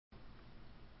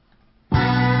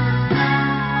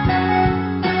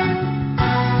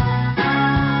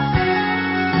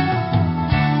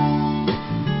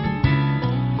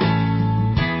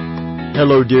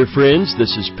Hello, dear friends.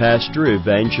 This is Pastor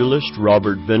Evangelist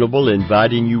Robert Venable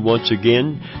inviting you once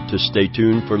again to stay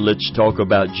tuned for Let's Talk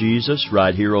About Jesus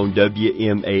right here on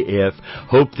WMAF.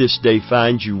 Hope this day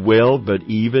finds you well, but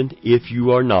even if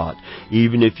you are not,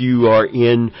 even if you are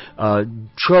in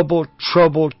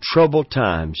troubled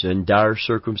times and dire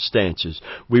circumstances,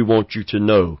 we want you to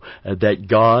know that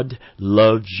God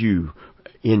loves you.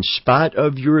 In spite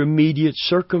of your immediate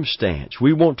circumstance,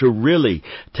 we want to really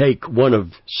take one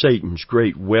of Satan's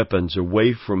great weapons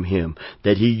away from him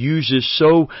that he uses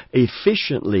so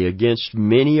efficiently against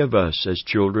many of us as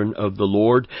children of the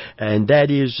Lord, and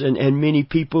that is, and many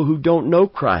people who don't know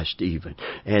Christ even,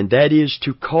 and that is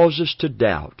to cause us to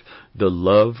doubt the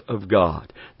love of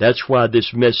God. That's why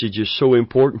this message is so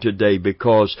important today,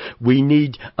 because we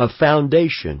need a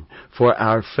foundation for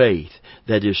our faith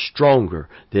that is stronger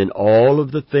than all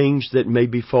of the things that may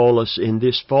befall us in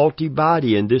this faulty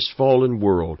body, in this fallen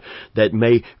world, that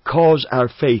may cause our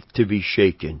faith to be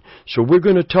shaken. So we're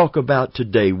going to talk about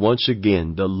today, once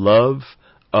again, the love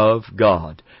of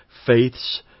God.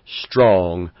 Faith's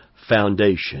strong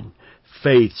foundation.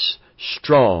 Faith's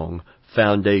strong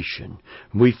foundation.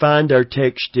 We find our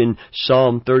text in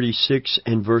Psalm 36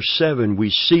 and verse 7. We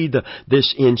see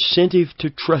this incentive to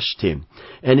trust Him.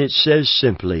 And it says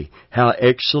simply, "How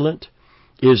excellent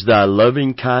is Thy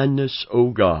loving kindness, O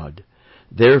God!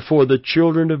 Therefore the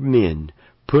children of men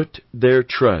put their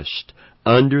trust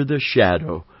under the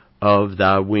shadow of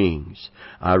Thy wings."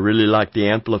 I really like the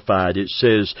Amplified. It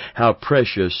says, "How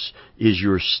precious is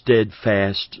your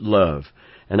steadfast love."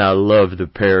 And I love the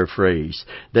paraphrase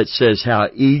that says, "How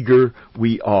eager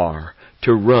we are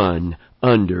to run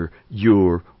under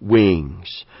your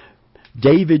wings."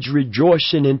 David's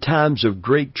rejoicing in times of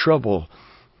great trouble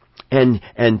and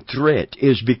threat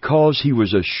is because he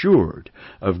was assured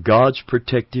of God's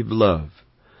protective love.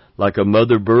 Like a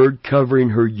mother bird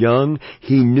covering her young,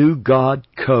 he knew God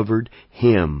covered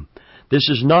him. This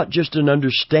is not just an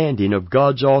understanding of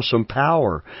God's awesome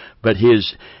power, but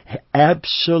His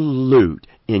absolute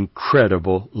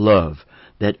incredible love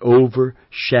that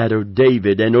overshadowed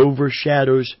David and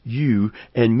overshadows you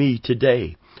and me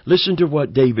today. Listen to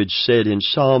what David said in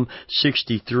Psalm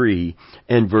 63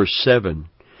 and verse 7.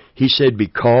 He said,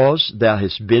 "Because Thou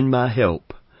hast been my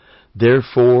help,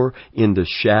 therefore in the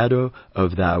shadow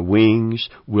of Thy wings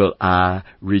will I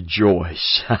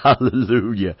rejoice."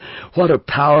 Hallelujah. What a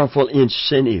powerful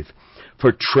incentive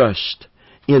for trust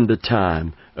in the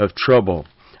time of trouble.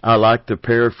 I like the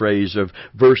paraphrase of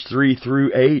verse 3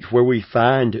 through 8 where we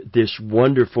find this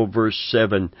wonderful verse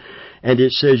 7. And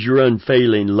it says, "Your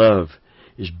unfailing love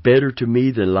is better to me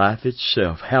than life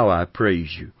itself. How I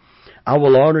praise You. I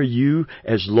will honor You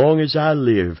as long as I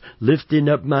live, lifting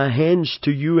up my hands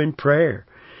to You in prayer."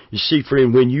 You see,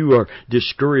 friend, when you are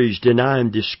discouraged and I am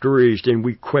discouraged and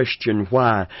we question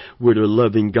why would a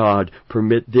loving God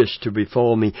permit this to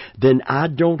befall me, then I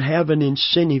don't have an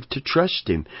incentive to trust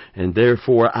Him, and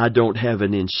therefore I don't have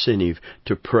an incentive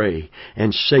to pray.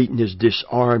 And Satan is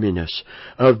disarming us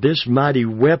of this mighty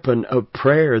weapon of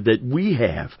prayer that we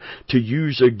have to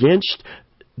use against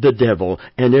the devil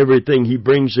and everything he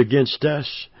brings against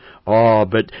us.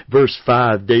 But verse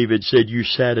 5, David said, "You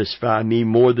satisfy me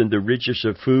more than the richest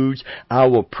of foods. I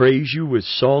will praise You with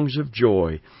songs of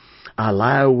joy. I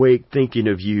lie awake thinking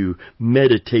of You,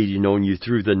 meditating on You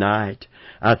through the night.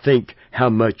 I think how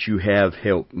much You have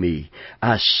helped me.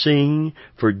 I sing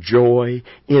for joy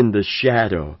in the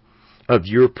shadow of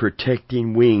Your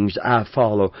protecting wings. I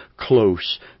follow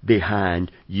close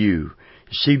behind You."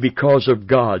 See, because of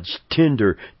God's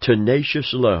tender,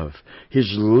 tenacious love,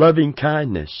 His loving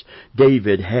kindness,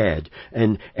 David had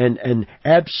an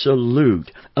absolute,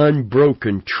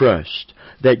 unbroken trust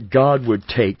that God would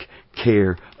take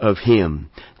care of him.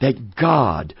 That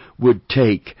God would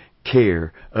take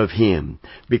care of him.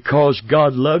 Because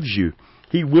God loves you,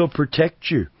 He will protect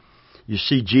you. You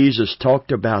see, Jesus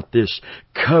talked about this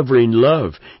covering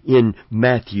love in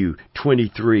Matthew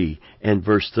 23 and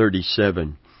verse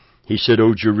 37. He said,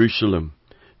 "O Jerusalem,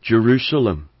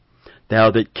 Jerusalem, thou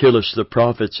that killest the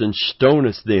prophets and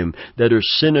stonest them that are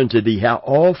sent unto thee, how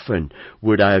often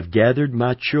would I have gathered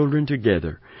my children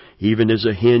together, even as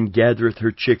a hen gathereth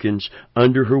her chickens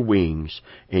under her wings,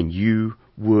 and you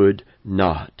would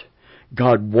not."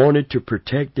 God wanted to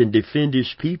protect and defend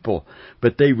His people,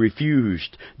 but they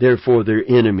refused. Therefore their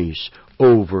enemies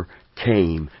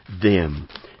overcame them.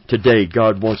 Today,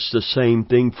 God wants the same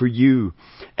thing for you,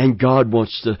 and God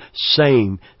wants the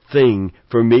same thing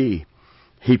for me.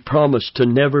 He promised to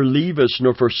never leave us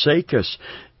nor forsake us,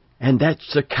 and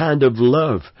that's the kind of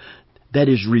love that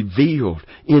is revealed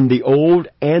in the Old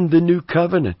and the New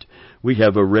Covenant. We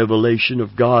have a revelation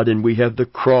of God, and we have the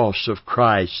cross of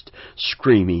Christ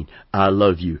screaming, I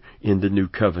love you, in the new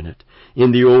covenant.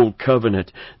 In the old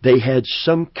covenant, they had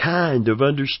some kind of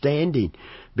understanding,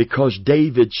 because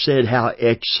David said, how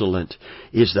excellent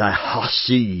is thy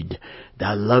hesed,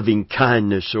 thy loving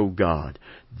kindness, O God.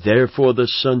 Therefore the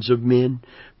sons of men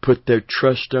put their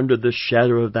trust under the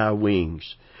shadow of thy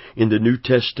wings. In the New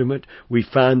Testament, we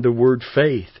find the word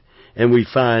faith. And we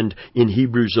find in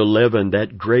Hebrews 11,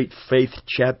 that great faith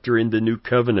chapter in the New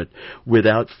Covenant,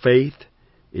 without faith,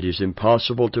 it is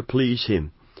impossible to please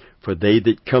Him. For they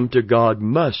that come to God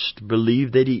must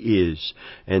believe that He is,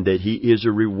 and that He is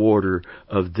a rewarder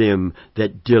of them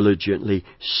that diligently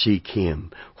seek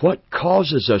Him. What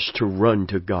causes us to run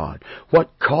to God?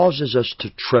 What causes us to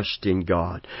trust in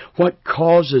God? What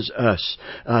causes us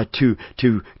to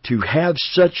have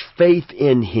such faith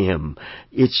in Him?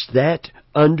 It's that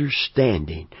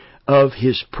understanding of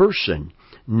His person,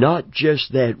 not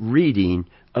just that reading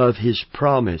of His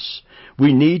promise.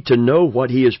 We need to know what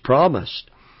He has promised.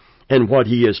 And what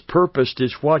He has purposed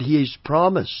is what He has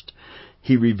promised.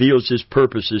 He reveals His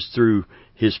purposes through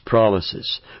His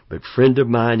promises. But friend of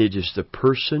mine, it is the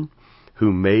person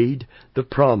who made the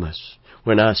promise.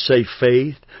 When I say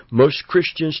faith, most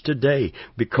Christians today,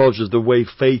 because of the way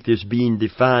faith is being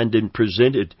defined and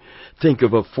presented, think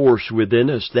of a force within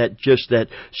us, that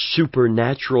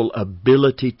supernatural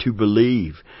ability to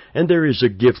believe. And there is a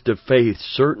gift of faith,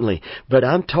 certainly. But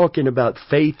I'm talking about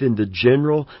faith in the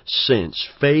general sense.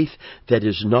 Faith that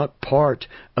is not part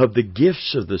of the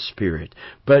gifts of the Spirit,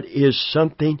 but is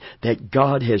something that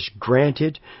God has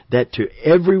granted, that to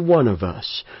every one of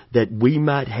us, that we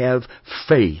might have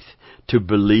faith to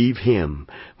believe Him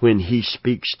when He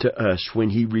speaks to us, when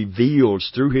He reveals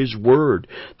through His Word,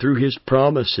 through His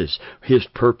promises, His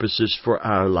purposes for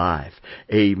our life.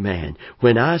 Amen.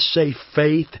 When I say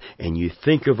faith and you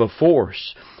think of a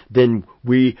force, then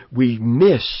we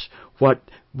miss what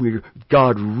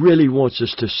God really wants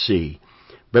us to see.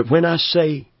 But when I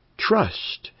say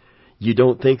trust, you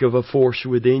don't think of a force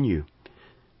within you.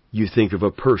 You think of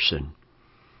a person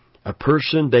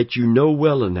that you know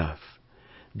well enough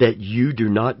that you do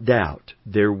not doubt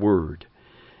their word.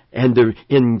 And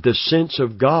in the sense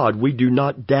of God, we do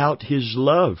not doubt His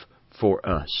love for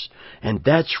us. And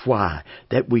that's why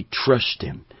that we trust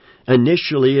Him.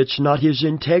 Initially, it's not His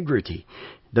integrity,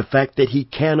 the fact that He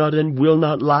cannot and will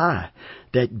not lie,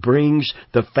 that brings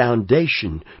the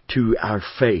foundation to our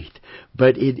faith.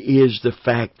 But it is the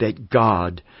fact that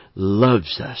God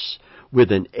loves us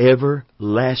with an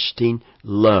everlasting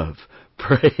love.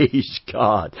 Praise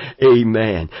God.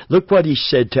 Amen. Look what He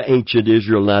said to ancient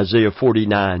Israel in Isaiah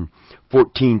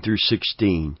 49:14 through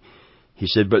 16. He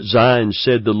said, But Zion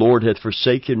said, The Lord hath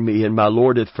forsaken me, and my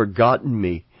Lord hath forgotten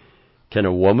me. Can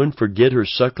a woman forget her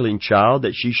suckling child,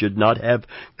 that she should not have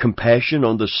compassion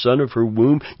on the son of her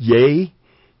womb? Yea,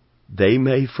 they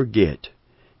may forget,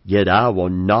 yet I will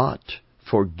not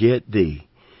forget thee.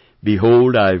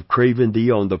 Behold, I have graven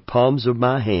thee on the palms of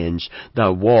my hands. Thy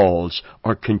walls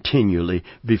are continually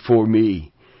before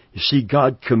me. You see,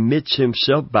 God commits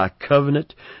Himself by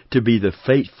covenant to be the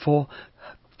faithful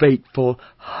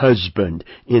husband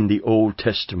in the Old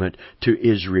Testament to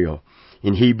Israel.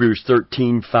 In Hebrews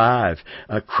 13:5,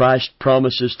 Christ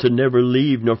promises to never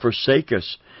leave nor forsake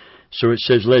us. So it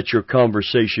says, Let your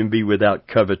conversation be without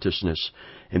covetousness,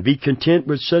 and be content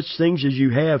with such things as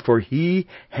you have, for He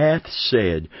hath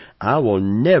said, I will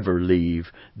never leave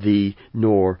thee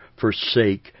nor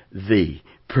forsake thee.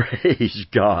 Praise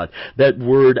God. That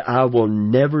word, I will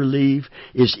never leave,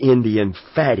 is in the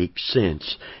emphatic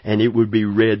sense, and it would be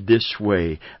read this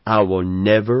way, I will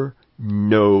never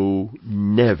leave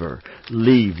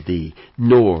thee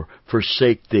nor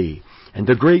forsake thee. And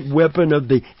the great weapon of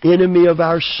the enemy of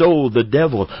our soul, the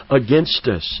devil, against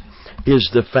us is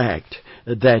the fact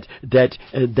that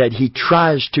he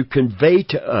tries to convey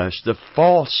to us the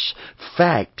false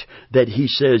fact that he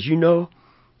says,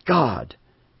 God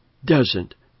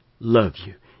doesn't love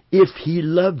you. If He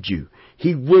loved you,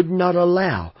 He would not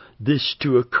allow this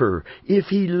to occur. If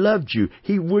He loved you,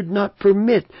 He would not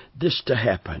permit this to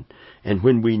happen. And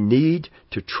when we need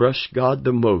to trust God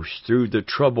the most through the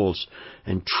troubles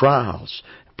and trials,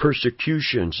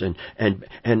 persecutions,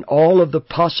 and all of the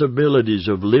possibilities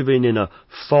of living in a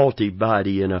faulty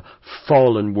body, in a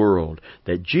fallen world,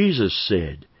 that Jesus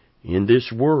said, in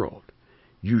this world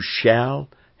you shall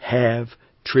have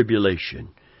tribulation,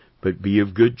 but be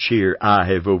of good cheer, I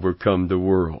have overcome the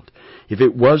world. If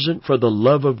it wasn't for the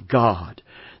love of God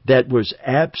that was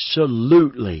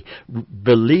absolutely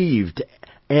believed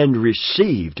and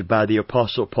received by the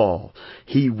Apostle Paul,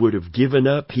 he would have given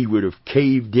up, he would have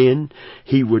caved in,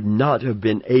 he would not have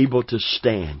been able to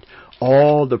stand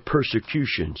all the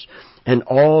persecutions and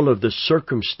all of the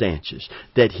circumstances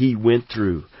that he went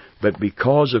through. But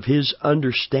because of his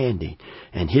understanding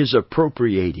and his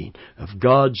appropriating of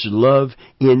God's love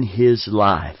in his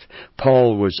life,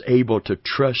 Paul was able to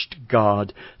trust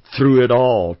God through it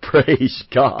all. Praise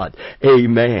God.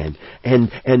 Amen.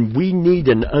 And we need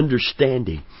an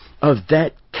understanding of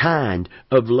that kind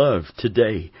of love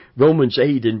today. Romans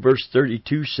 8 and verse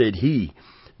 32 said, He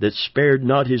that spared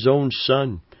not his own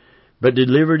Son, but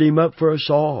delivered him up for us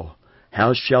all,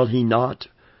 how shall he not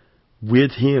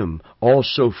with him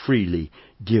also freely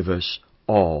give us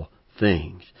all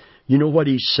things? You know what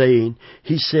he's saying?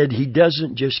 He said he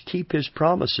doesn't just keep his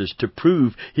promises to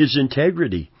prove his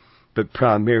integrity, but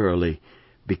primarily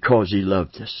because he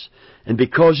loved us. And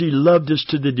because he loved us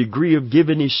to the degree of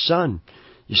giving his Son.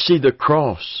 You see, the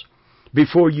cross,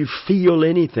 before you feel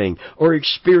anything or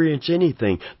experience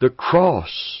anything, the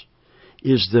cross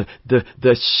is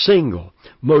the single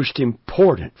most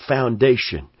important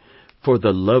foundation for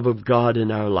the love of God in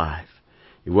our life.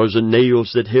 It wasn't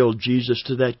nails that held Jesus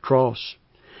to that cross.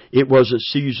 It wasn't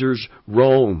Caesar's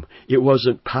Rome. It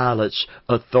wasn't Pilate's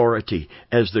authority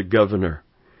as the governor.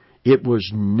 It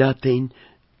was nothing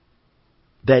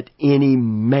that any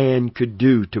man could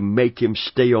do to make him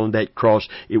stay on that cross.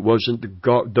 It wasn't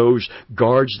those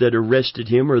guards that arrested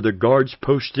him or the guards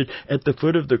posted at the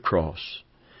foot of the cross.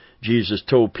 Jesus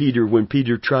told Peter when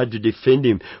Peter tried to defend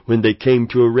him when they came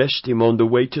to arrest him on the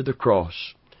way to the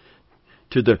cross,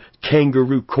 to the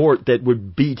kangaroo court that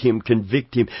would beat him,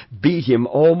 convict him, beat him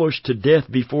almost to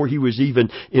death before he was even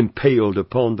impaled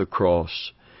upon the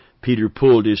cross. Peter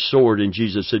pulled his sword and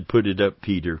Jesus said, "Put it up,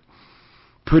 Peter.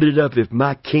 Put it up. If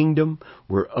my kingdom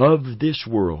were of this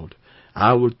world,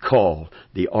 I would call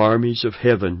the armies of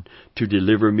heaven to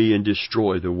deliver me and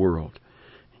destroy the world."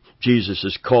 Jesus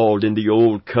is called in the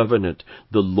Old Covenant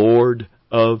the Lord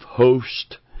of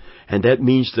Hosts. And that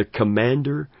means the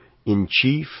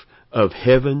commander-in-chief of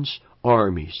heaven's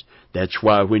armies. That's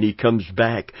why when he comes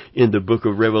back in the book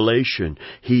of Revelation,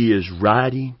 he is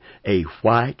riding a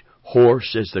white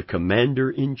horse as the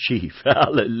commander-in-chief.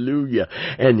 Hallelujah.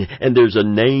 And there's a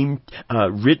name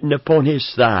written upon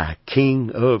his thigh,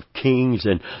 King of Kings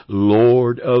and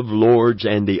Lord of Lords,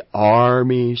 and the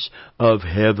armies of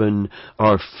heaven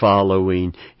are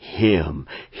following him.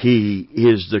 He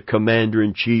is the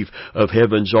commander-in-chief of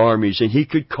heaven's armies, and he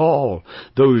could call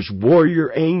those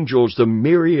warrior angels, the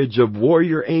myriads of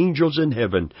warrior angels in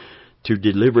heaven, to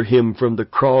deliver him from the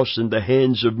cross in the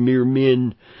hands of mere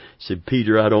men. Said,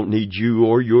 "Peter, I don't need you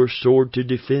or your sword to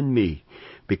defend me,"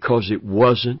 because it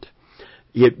wasn't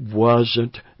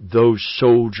those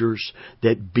soldiers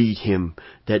that beat him,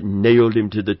 that nailed him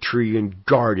to the tree and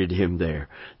guarded him there,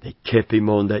 that kept him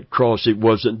on that cross. It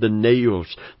wasn't the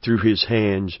nails through his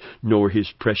hands nor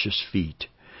his precious feet.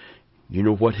 You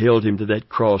know what held him to that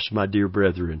cross, my dear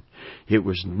brethren? It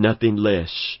was nothing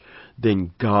less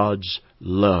than God's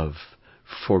love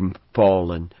for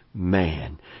fallen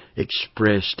man,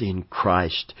 expressed in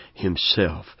Christ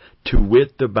himself. To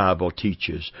wit, the Bible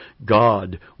teaches,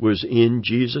 God was in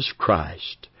Jesus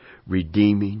Christ,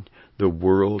 redeeming the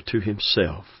world to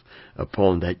himself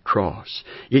upon that cross.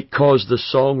 It caused the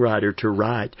songwriter to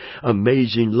write,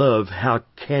 "Amazing love, how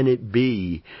can it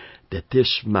be that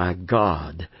this my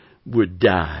God would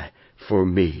die for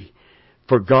me?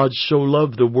 For God so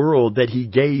loved the world that he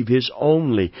gave his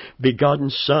only begotten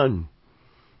Son,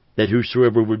 that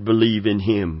whosoever would believe in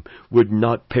him would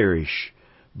not perish,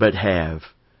 but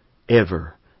have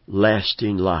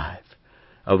everlasting life."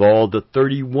 Of all the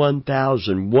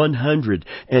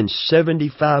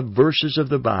 31,175 verses of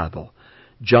the Bible,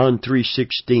 John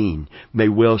 3:16 may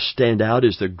well stand out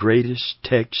as the greatest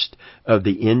text of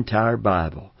the entire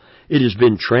Bible. It has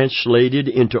been translated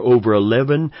into over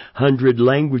 1,100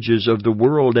 languages of the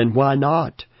world, and why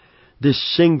not? This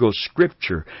single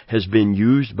scripture has been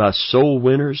used by soul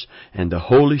winners and the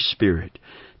Holy Spirit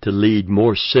to lead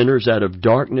more sinners out of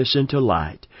darkness into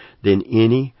light than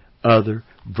any other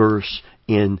verse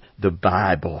in the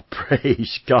Bible.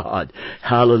 Praise God.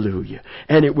 Hallelujah.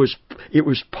 And it was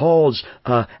Paul's,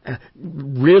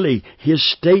 really his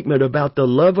statement about the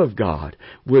love of God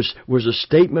was a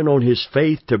statement on his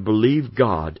faith to believe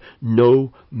God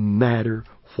no matter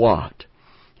what.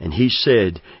 And he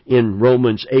said in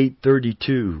Romans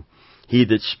 8:32, "He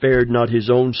that spared not his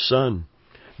own Son,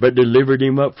 but delivered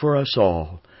him up for us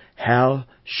all, how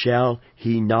shall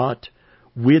he not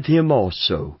with him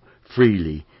also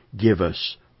freely give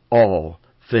us all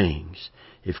things?"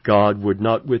 If God would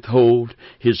not withhold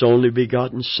His only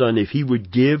begotten Son, if He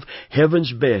would give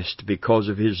heaven's best because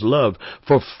of His love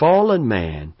for fallen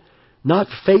man, not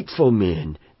faithful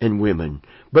men and women,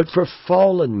 but for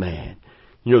fallen man.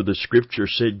 You know, the Scripture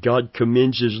said God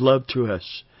commends His love to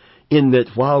us in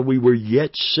that while we were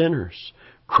yet sinners,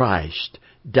 Christ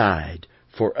died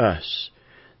for us.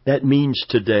 That means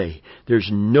today there's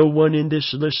no one in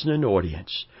this listening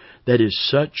audience that is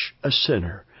such a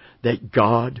sinner that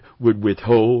God would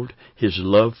withhold His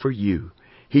love for you.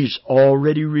 He's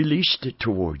already released it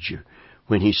towards you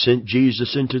when He sent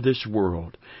Jesus into this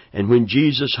world. And when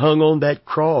Jesus hung on that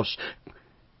cross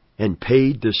and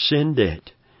paid the sin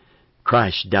debt,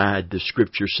 Christ died, the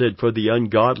Scripture said, for the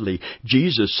ungodly.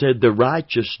 Jesus said the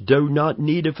righteous do not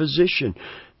need a physician.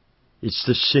 It's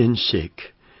the sin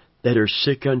sick that are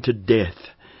sick unto death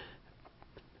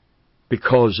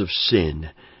because of sin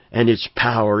and its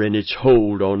power and its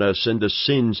hold on us and the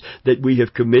sins that we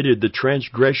have committed, the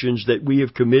transgressions that we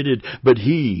have committed. But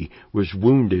He was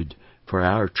wounded for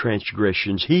our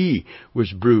transgressions. He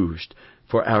was bruised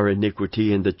for our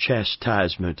iniquity, and the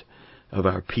chastisement of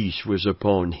our peace was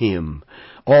upon Him.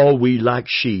 All we like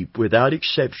sheep, without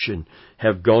exception,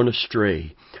 have gone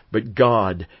astray, but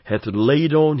God hath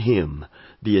laid on Him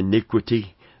the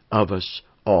iniquity of us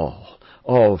all.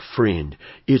 Oh, friend,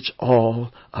 it's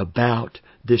all about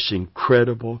this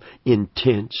incredible,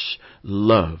 intense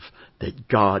love that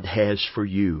God has for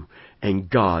you and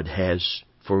God has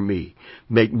for me.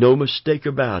 Make no mistake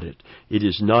about it. It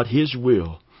is not His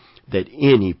will that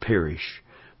any perish,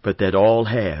 but that all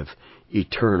have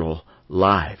eternal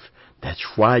life. That's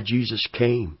why Jesus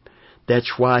came.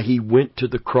 That's why He went to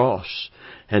the cross.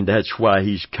 And that's why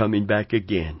He's coming back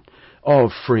again.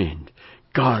 Oh, friend,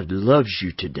 God loves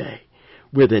you today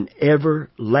with an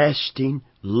everlasting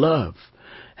love.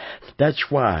 That's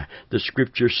why the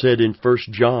Scripture said in 1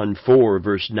 John 4,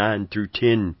 verse 9 through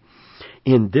 10,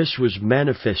 "In this was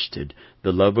manifested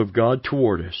the love of God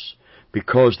toward us,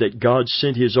 because that God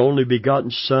sent His only begotten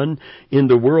Son in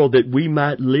the world that we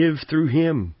might live through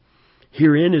Him.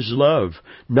 Herein is love,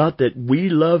 not that we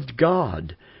loved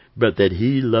God, but that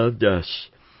He loved us,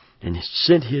 and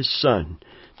sent His Son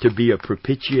to be a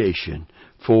propitiation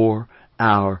for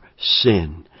our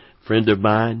sin." Friend of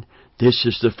mine, this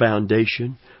is the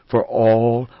foundation for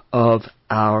all of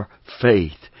our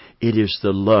faith. It is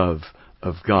the love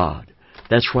of God.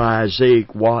 That's why Isaiah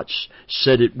Watts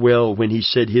said it well when he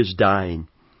said his dying,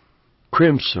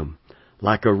 "Crimson,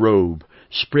 like a robe,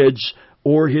 spreads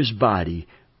o'er His body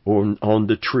on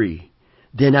the tree.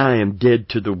 Then I am dead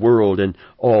to the world, and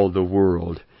all the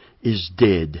world is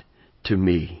dead to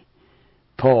me."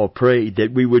 Paul prayed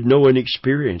that we would know and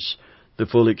experience the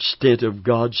full extent of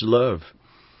God's love.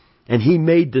 And he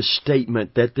made the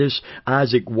statement that this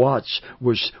Isaac Watts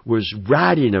was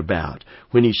writing about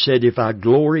when he said, "If I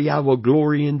glory, I will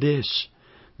glory in this."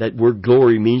 That word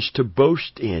glory means to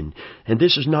boast in. And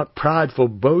this is not prideful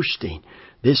boasting.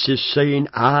 This is saying,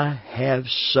 I have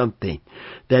something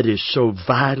that is so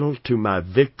vital to my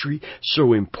victory,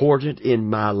 so important in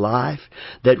my life,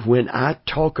 that when I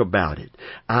talk about it,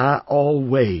 I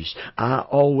always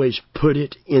put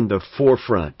it in the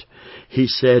forefront. He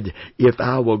said, if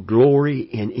I will glory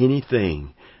in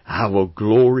anything, I will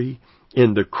glory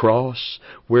in the cross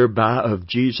whereby of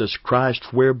Jesus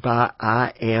Christ, whereby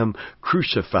I am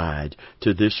crucified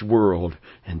to this world,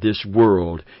 and this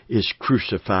world is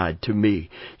crucified to me.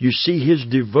 You see, his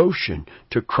devotion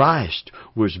to Christ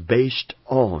was based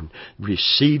on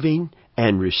receiving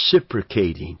and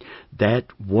reciprocating that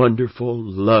wonderful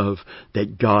love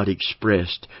that God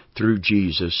expressed through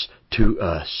Jesus to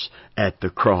us at the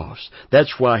cross.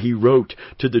 That's why he wrote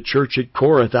to the church at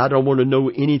Corinth, I don't want to know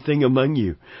anything among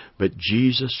you but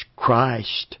Jesus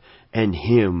Christ and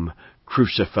Him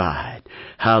crucified.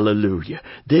 Hallelujah.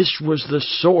 This was the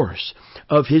source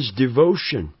of his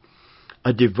devotion.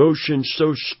 A devotion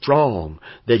so strong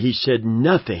that he said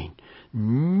nothing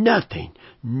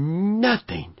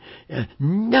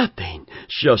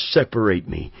shall separate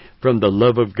me from the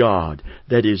love of God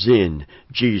that is in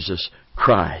Jesus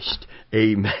Christ.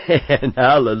 Amen.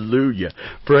 Hallelujah.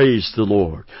 Praise the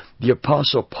Lord. The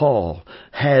Apostle Paul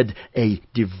had a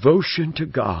devotion to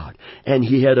God, and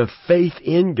he had a faith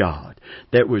in God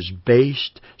that was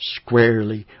based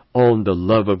squarely on the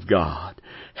love of God.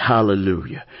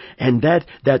 Hallelujah. And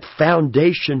that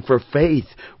foundation for faith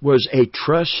was a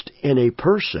trust in a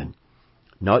person,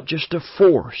 not just a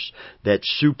force that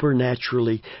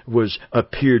supernaturally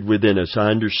appeared within us. I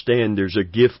understand there's a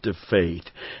gift of faith,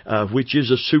 which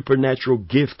is a supernatural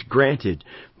gift granted.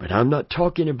 But I'm not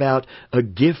talking about a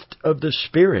gift of the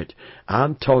Spirit.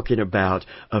 I'm talking about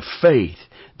a faith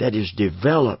that is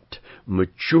developed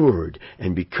matured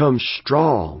and become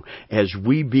strong as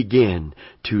we begin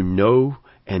to know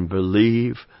and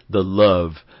believe the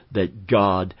love that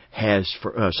God has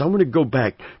for us. I want to go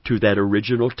back to that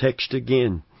original text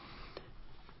again.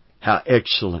 How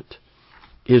excellent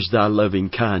is thy loving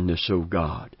kindness, O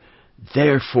God.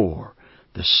 Therefore,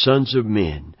 the sons of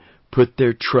men put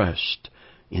their trust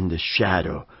in the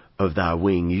shadow of thy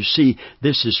wing. You see,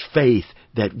 this is faith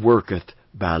that worketh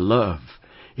by love.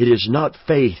 It is not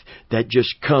faith that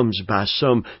just comes by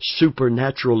some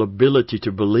supernatural ability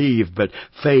to believe, but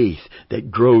faith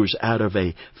that grows out of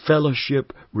a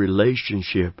fellowship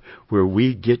relationship where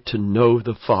we get to know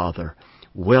the Father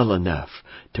well enough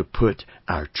to put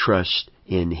our trust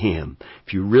in Him.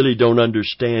 If you really don't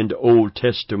understand Old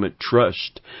Testament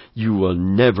trust, you will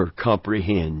never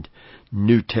comprehend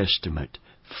New Testament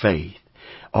faith.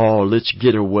 Oh, let's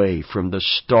get away from the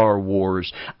Star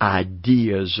Wars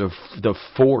ideas of the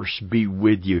Force be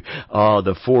with you. Oh,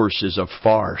 the Force is a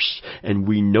farce, and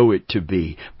we know it to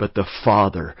be. But the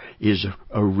Father is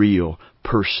a real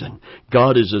person.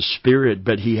 God is a spirit,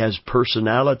 but He has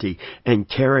personality and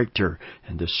character.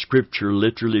 And the Scripture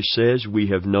literally says we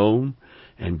have known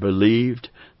and believed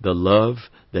the love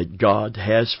that God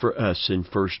has for us in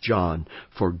 1 John.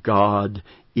 For God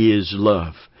is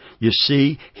love. You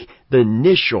see, the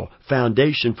initial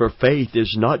foundation for faith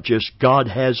is not just God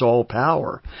has all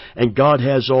power and God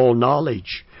has all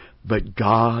knowledge, but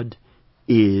God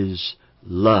is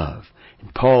love.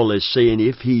 And Paul is saying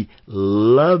if He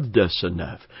loved us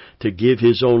enough to give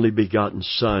His only begotten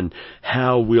Son,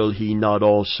 how will He not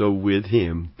also with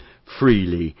Him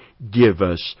freely give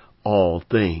us all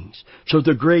things? So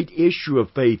the great issue of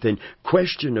faith and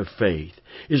question of faith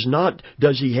is not,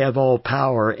 does He have all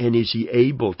power and is He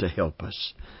able to help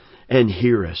us and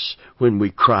hear us when we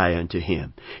cry unto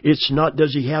Him? It's not,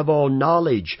 does He have all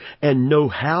knowledge and know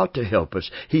how to help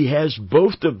us? He has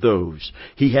both of those.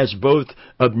 He has both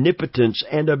omnipotence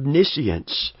and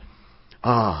omniscience.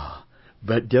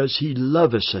 But does He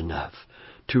love us enough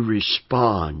to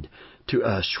respond to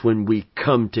us when we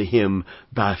come to Him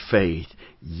by faith?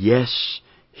 Yes,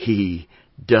 He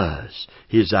does.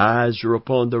 His eyes are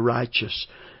upon the righteous,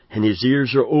 and His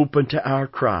ears are open to our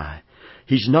cry.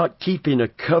 He's not keeping a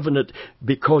covenant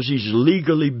because He's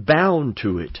legally bound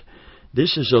to it.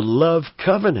 This is a love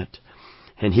covenant.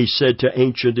 And He said to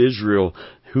ancient Israel,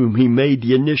 whom He made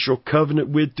the initial covenant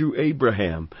with through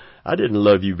Abraham, I didn't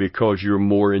love you because you're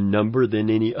more in number than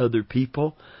any other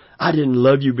people. I didn't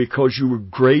love you because you were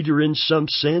greater in some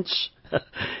sense.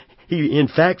 He, in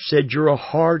fact, said you're a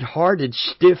hard-hearted,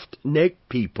 stiff-necked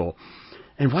people.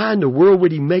 And why in the world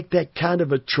would He make that kind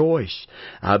of a choice?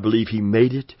 I believe He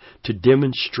made it to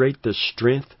demonstrate the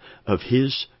strength of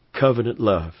His covenant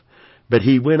love. But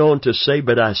He went on to say,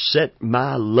 but I set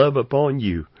my love upon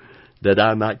you, that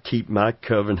I might keep my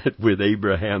covenant with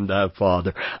Abraham thy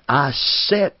father. I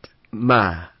set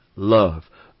my love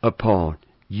upon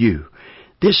you.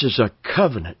 This is a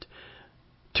covenant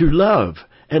to love,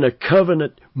 and a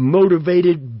covenant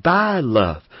motivated by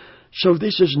love. So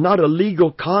this is not a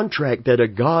legal contract that a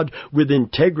God with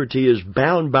integrity is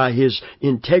bound by His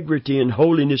integrity and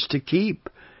holiness to keep.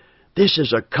 This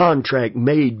is a contract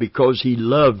made because He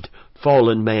loved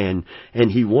fallen man,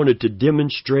 and He wanted to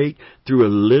demonstrate through a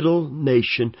little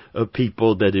nation of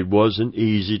people that it wasn't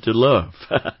easy to love.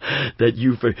 That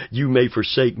you may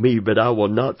forsake me, but I will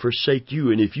not forsake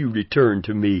you, and if you return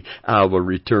to me, I will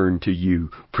return to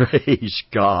you. Praise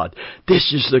God.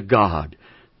 This is the God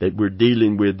that we're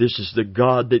dealing with. This is the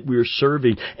God that we're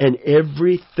serving, and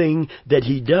everything that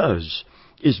He does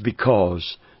is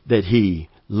because that He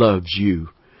loves you,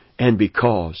 and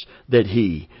because that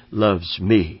He loves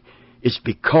me. It's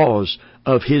because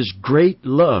of His great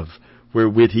love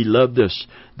wherewith He loved us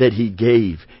that He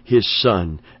gave His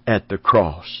Son at the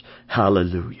cross.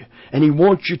 Hallelujah. And He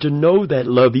wants you to know that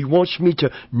love. He wants me to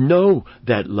know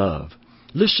that love.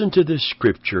 Listen to this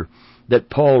scripture that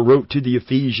Paul wrote to the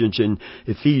Ephesians in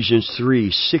Ephesians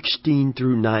 3:16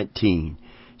 through 19.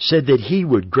 Said that He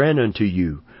would grant unto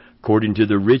you, according to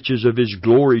the riches of His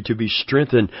glory, to be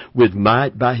strengthened with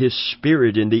might by His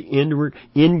Spirit in the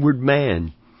inward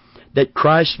man, that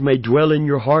Christ may dwell in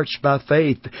your hearts by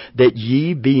faith, that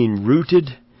ye, being rooted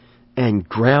and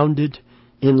grounded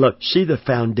in love. See the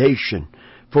foundation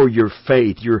for your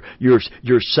faith,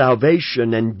 your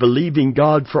salvation, and believing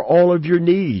God for all of your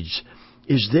needs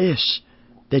is this,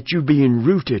 that you being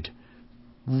rooted.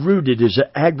 Rooted is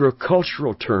an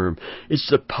agricultural term. It's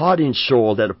the potting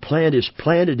soil that a plant is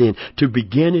planted in to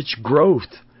begin its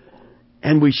growth.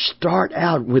 And we start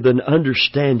out with an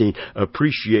understanding,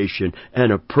 appreciation,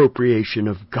 and appropriation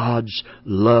of God's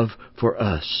love for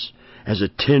us. As a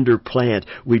tender plant,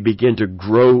 we begin to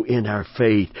grow in our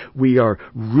faith. We are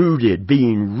rooted,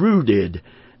 being rooted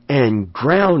and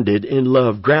grounded in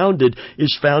love. Grounded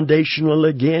is foundational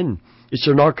again. It's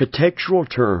an architectural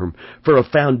term for a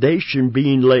foundation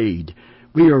being laid.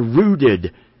 We are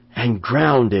rooted and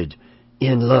grounded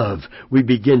in love. We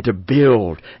begin to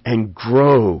build and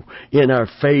grow in our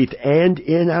faith and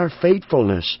in our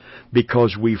faithfulness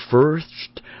because we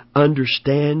first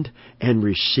understand and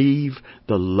receive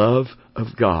the love of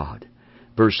God.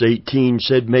 Verse 18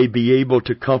 said, may be able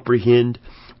to comprehend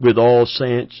with all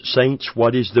saints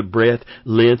what is the breadth,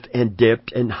 length, and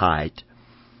depth, and height,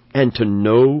 and to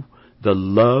know the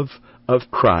love of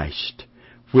Christ,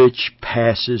 which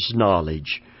passes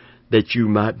knowledge, that you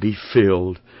might be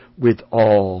filled with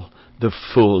all the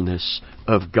fullness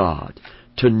of God.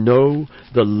 To know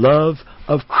the love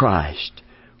of Christ,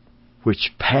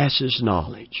 which passes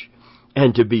knowledge,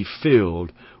 and to be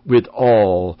filled with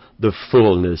all the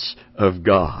fullness of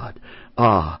God.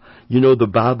 The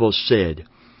Bible said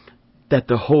that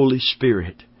the Holy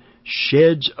Spirit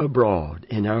sheds abroad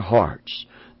in our hearts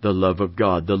the love of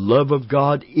God. The love of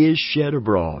God is shed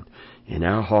abroad in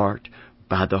our heart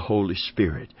by the Holy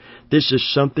Spirit. This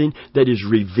is something that is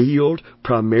revealed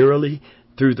primarily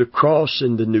through the cross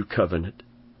in the New Covenant.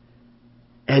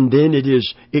 And then it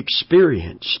is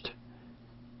experienced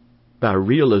by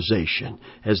realization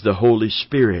as the Holy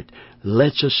Spirit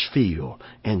lets us feel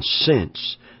and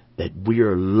sense that we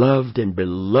are loved and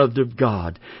beloved of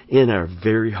God in our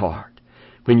very heart.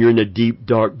 When you're in a deep,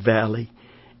 dark valley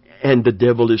and the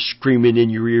devil is screaming in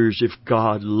your ears, if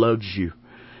God loves you,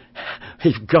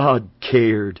 if God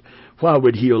cared, why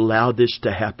would He allow this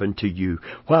to happen to you?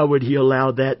 Why would He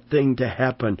allow that thing to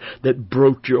happen that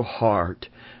broke your heart?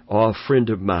 Oh, friend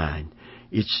of mine,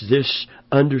 it's this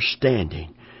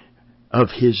understanding of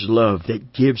His love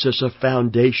that gives us a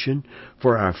foundation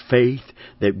for our faith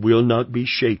that will not be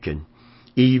shaken,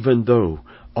 even though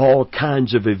all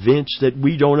kinds of events that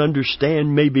we don't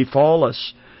understand may befall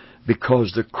us,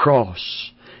 because the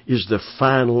cross is the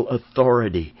final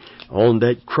authority. On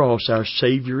that cross, our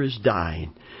Savior is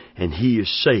dying, and He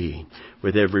is saying,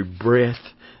 with every breath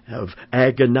of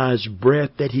agonized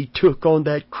breath that He took on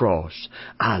that cross,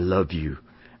 I love you,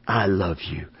 I love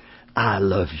you, I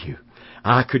love you.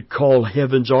 I could call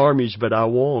heaven's armies, but I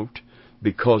won't,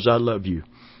 because I love you.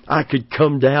 I could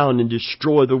come down and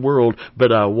destroy the world,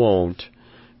 but I won't,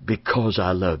 because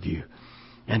I love you.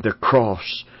 And the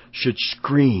cross should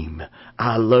scream,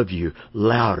 I love you,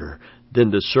 louder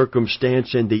than the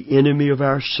circumstance and the enemy of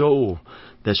our soul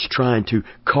that's trying to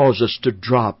cause us to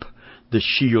drop the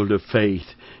shield of faith,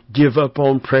 give up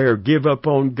on prayer, give up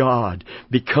on God,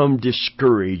 become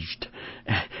discouraged,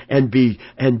 and be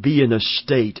in a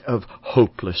state of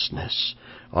hopelessness.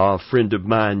 Friend of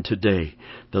mine, today,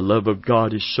 the love of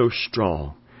God is so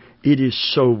strong. It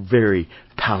is so very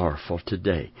powerful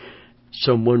today.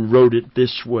 Someone wrote it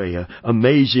this way,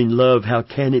 amazing love, how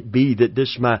can it be that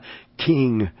this my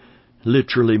King,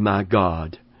 literally my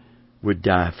God, would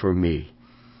die for me?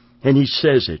 And he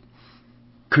says it,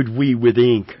 could we with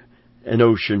ink an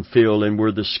ocean fill, and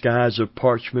were the skies of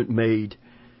parchment made?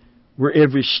 Were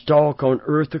every stalk on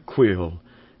earth a quill,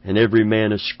 and every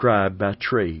man a scribe by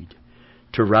trade?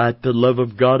 To write the love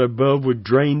of God above would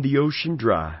drain the ocean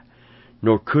dry,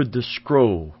 nor could the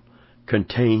scroll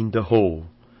contain the whole,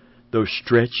 though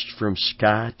stretched from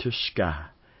sky to sky.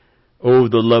 Oh,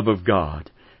 the love of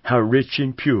God, how rich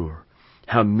and pure,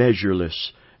 how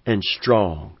measureless and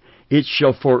strong! It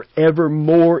shall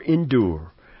forevermore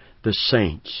endure, the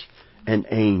saints' and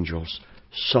angels'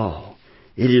 song.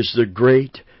 It is the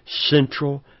great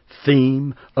central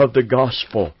theme of the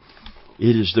gospel.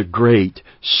 It is the great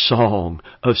song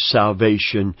of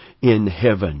salvation in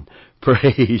heaven.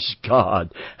 Praise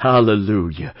God.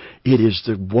 Hallelujah. It is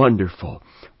the wonderful,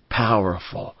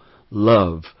 powerful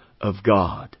love of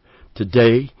God.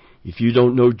 Today, if you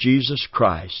don't know Jesus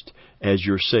Christ as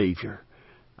your Savior,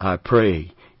 I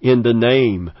pray in the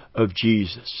name of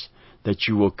Jesus that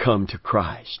you will come to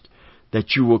Christ,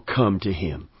 that you will come to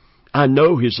Him. I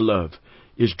know His love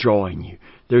is drawing you.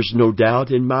 There's no doubt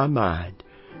in my mind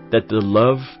that the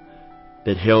love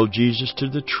that held Jesus to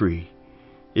the tree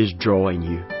is drawing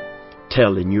you,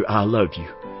 telling you, I love you.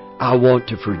 I want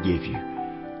to forgive you.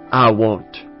 I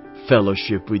want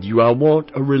fellowship with you. I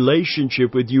want a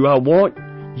relationship with you. I want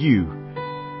you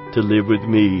to live with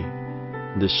me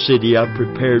in the city I've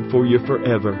prepared for you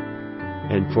forever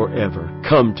and forever.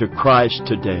 Come to Christ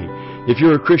today. If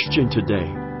you're a Christian today,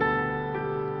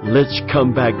 let's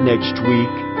come back next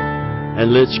week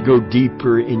and let's go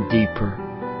deeper and deeper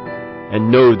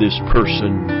and know this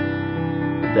person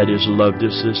that has loved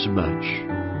us this much.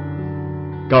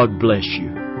 God bless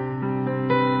you.